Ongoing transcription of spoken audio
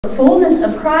the fullness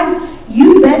of Christ,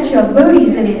 you bet your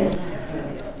booties it is.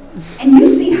 And you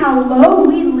see how low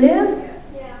we live?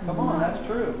 Come on, that's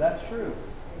true. That's true.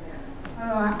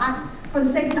 For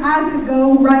the sake of time, I could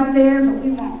go right there, but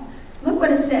we won't. Look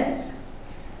what it says.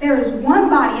 There is one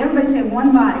body. Everybody say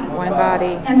one body. One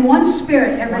body. And one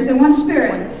spirit. Everybody say one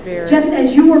spirit. One spirit. Just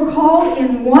as you were called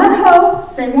in one hope.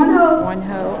 Say one hope. One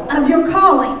hope. Of your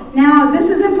calling. Now, this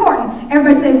is important.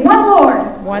 Everybody say one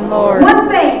Lord. One Lord. One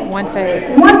faith. One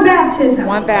faith. One baptism.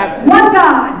 One baptism. One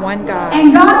God. One God.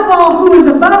 And God of all, who is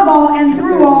above all and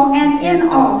through all and in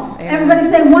all. Amen. Everybody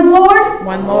say one Lord.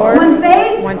 One Lord. One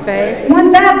faith. One faith.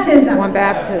 One baptism. One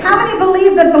baptism. How many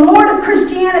believe that the Lord of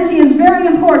Christianity is very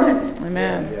important?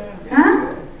 Amen.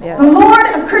 Huh? Yes. The Lord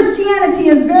of Christianity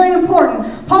is very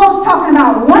important. Paul's talking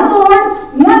about one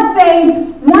Lord, one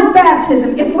faith, one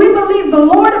baptism. If we believe the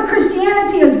Lord of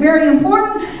Christianity is very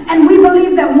important, and we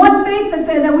believe that one faith,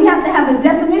 that we have to have a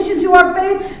definition to our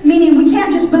faith, meaning we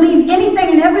can't just believe anything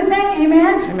and everything,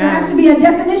 amen? There has to be a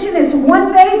definition. It's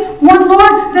one faith, one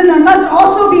Lord, then there must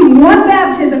also be one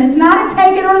baptism. It's not a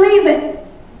take it or leave it.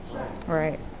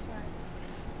 Right.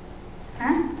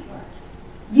 Huh?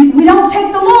 We don't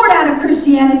take the Lord out of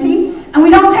Christianity, and we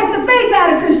don't take the faith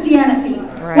out of Christianity.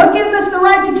 Right. What gives us the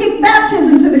right to kick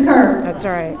baptism to the curb? That's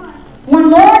right.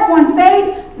 One Lord, one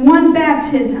faith, one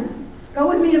baptism. Go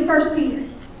with me to 1 Peter.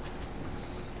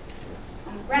 I'm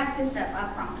going to wrap this up, I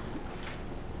promise.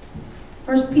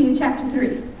 1 Peter chapter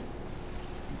 3.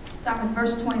 Start with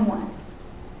verse 21.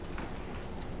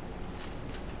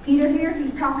 Peter here,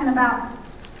 he's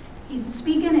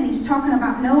speaking and he's talking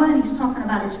about Noah and he's talking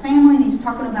about his family and he's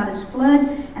talking about his flood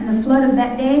and the flood of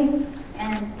that day.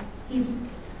 And if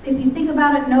you think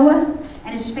about it, Noah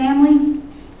and his family,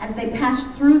 as they passed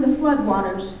through the flood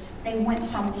waters, they went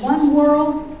from one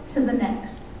world to the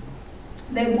next.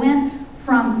 They went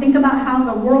from, think about how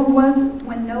the world was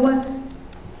when Noah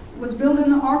was building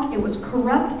the ark. It was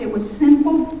corrupt, it was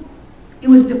sinful, it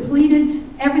was depleted.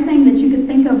 Everything that you could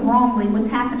think of wrongly was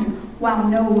happening while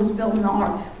Noah was building the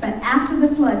ark. But after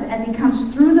the floods, as he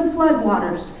comes through the flood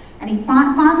waters, and he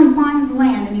finally finds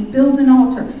land and he builds an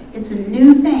altar, it's a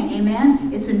new thing,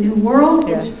 amen? It's a new world,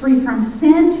 Yes. It's free from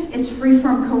sin, it's free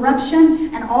from corruption,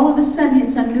 and all of a sudden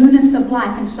it's a newness of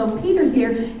life. And so Peter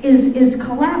here is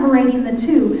collaborating the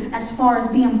two as far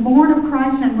as being born of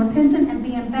Christ and repentant and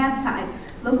being baptized.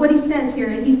 Look what he says here.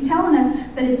 He's telling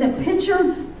us that it's a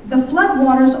picture. The flood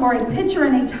waters are a picture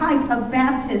and a type of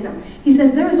baptism. He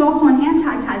says there is also an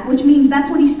antitype, which means that's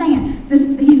what he's saying.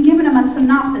 He's giving him a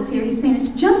synopsis here. He's saying it's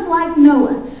just like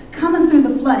Noah coming through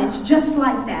the flood. It's just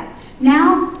like that.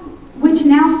 Which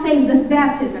now saves us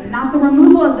baptism. Not the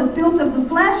removal of the filth of the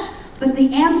flesh, but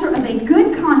the answer of a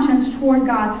good conscience toward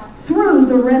God through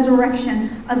the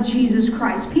resurrection of Jesus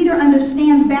Christ. Peter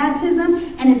understands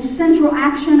baptism and its central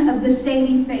action of the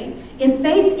saving faith. If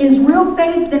faith is real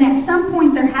faith, then at some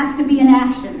point there has to be an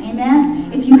action.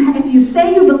 Amen? If you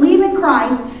say you believe in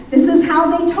Christ, this is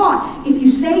how they taught. If you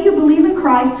say you believe in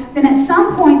Christ, then at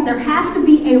some point there has to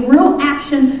be a real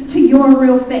action to your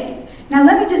real faith. Now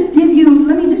let me just give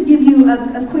you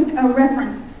a quick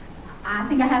reference. I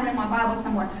think I have it in my Bible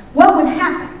somewhere. What would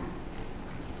happen?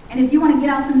 And if you want to get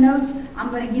out some notes, I'm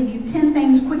going to give you 10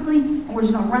 things quickly, and we're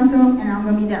just going to run through them, and I'm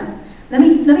going to be done. Let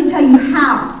me tell you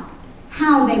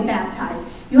how they baptized.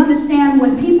 You understand,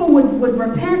 when people would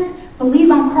repent,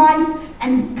 believe on Christ,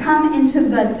 and come into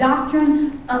the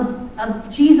doctrine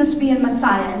of Jesus being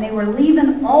Messiah, and they were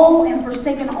leaving all and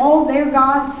forsaking all their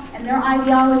gods and their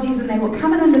ideologies, and they were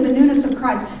coming under the newness of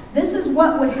Christ. This is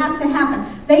what would have to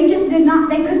happen. They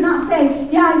could not say,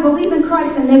 yeah, I believe in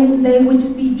Christ, and they would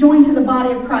just be joined to the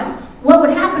body of Christ. What would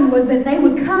happen was that they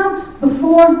would come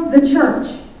before the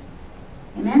church.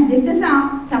 Amen? Dig this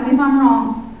out. Tell me if I'm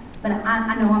wrong, but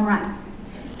I know I'm right.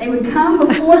 They would come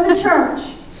before the church,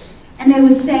 and they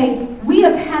would say, we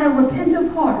have had a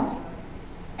repentant heart,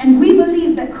 and we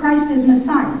believe that Christ is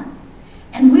Messiah,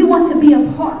 and we want to be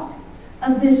a part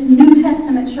of this New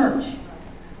Testament church.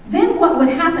 Then what would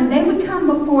happen? They would come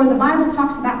before, the Bible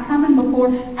talks about coming before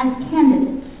as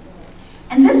candidates.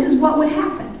 And this is what would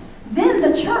happen. Then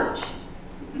the church,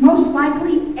 most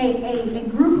likely a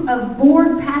group of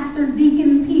board, pastor,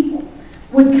 deacon people,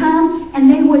 would come, and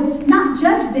they would not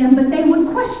judge them, but they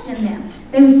would question them.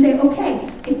 They would say, okay,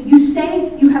 if you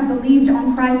say you have believed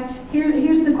on Christ,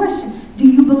 here's the question. Do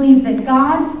you believe that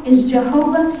God is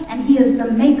Jehovah and He is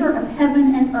the maker of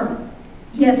heaven and earth?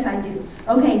 Yes, I do.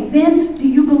 Okay, then do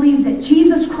you believe that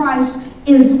Jesus Christ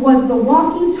was the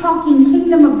walking, talking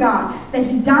kingdom of God, that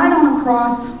He died on a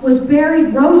cross, was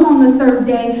buried, rose on the third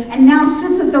day, and now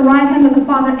sits at the right hand of the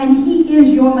Father, and He is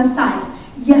your Messiah?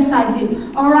 Yes, I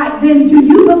do. All right, then do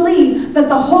you believe that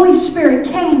the Holy Spirit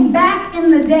came back in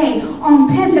the day on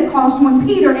Pentecost when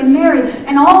Peter and Mary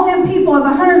and all them people of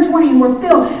 120 were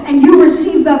filled and you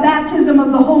received the baptism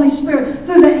of the Holy Spirit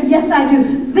through the, yes, I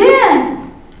do.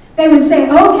 Then they would say,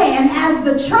 okay, and as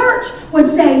the church would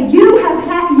say,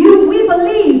 we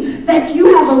believe that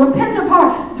you have a repentant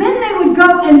heart. Then they would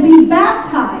go and be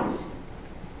baptized.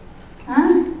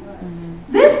 Huh?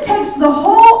 This takes the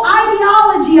whole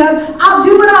ideology of I'll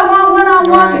do what I want when I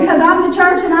want because I'm the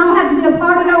church and I don't have to be a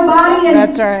part of nobody. And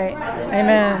that's right.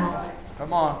 Amen.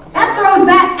 Come on. That throws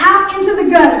that out into the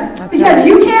gutter. That's because right.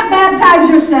 you can't baptize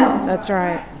yourself. That's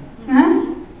right.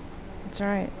 Huh? That's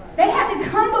right. They had to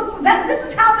come before. This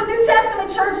is how the New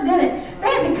Testament church did it. They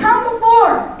had to come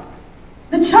before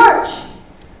the church.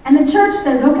 And the church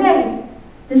says, okay,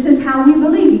 this is how we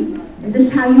believe. Is this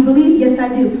how you believe? Yes, I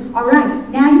do. All right,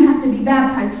 now you have to be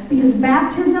baptized. Because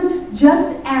baptism, just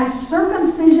as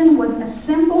circumcision was a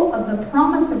symbol of the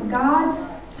promise of God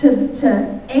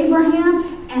to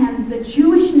Abraham and the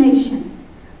Jewish nation,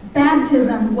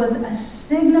 baptism was a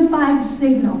signified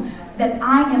signal that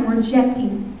I am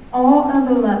rejecting all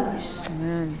other lovers.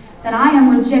 Amen. That I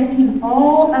am rejecting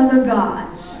all other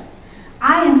gods.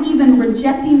 I am even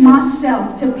rejecting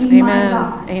myself to be my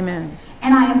God. Amen.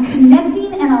 And I am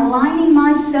connecting and aligning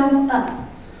myself up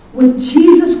with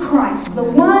Jesus Christ. The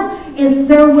one, if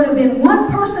there would have been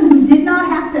one person who did not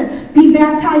have to be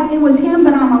baptized, it was him,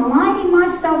 but I'm aligning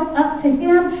myself up to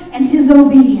him and his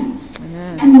obedience.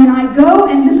 Amen. And when I go,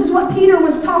 and this is what Peter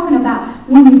was talking about,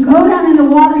 when you go down in the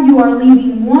water, you are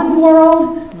leaving one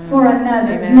world for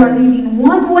another. Amen. You are leaving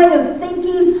one way of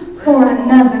thinking for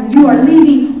another. You are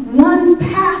leaving one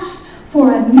past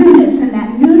for a newness, and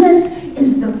that newness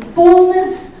is the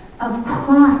fullness of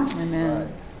Christ.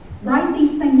 Amen. Write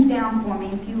these things down for me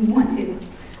if you want to.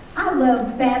 I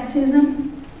love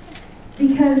baptism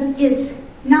because it's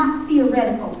not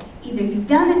theoretical. Either you've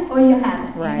done it or you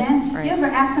haven't. Right, Amen? right. You ever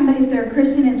ask somebody if they're a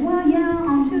Christian? It's, well, yeah,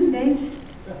 on Tuesdays.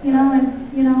 And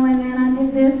I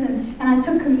did this, and I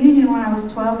took communion when I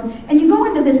was 12. And you go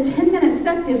into this 10-minute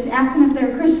sective to ask them if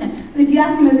they're a Christian. But if you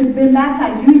ask them if they've been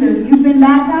baptized, you've been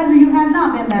baptized or you have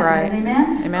not been baptized. Right.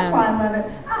 Amen? Amen. That's why I love it.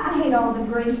 I hate all the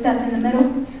gray stuff in the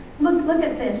middle. Look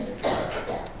at this.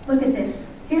 Look at this.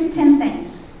 Here's 10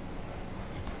 things.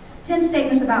 10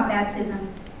 statements about baptism.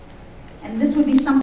 And this would be something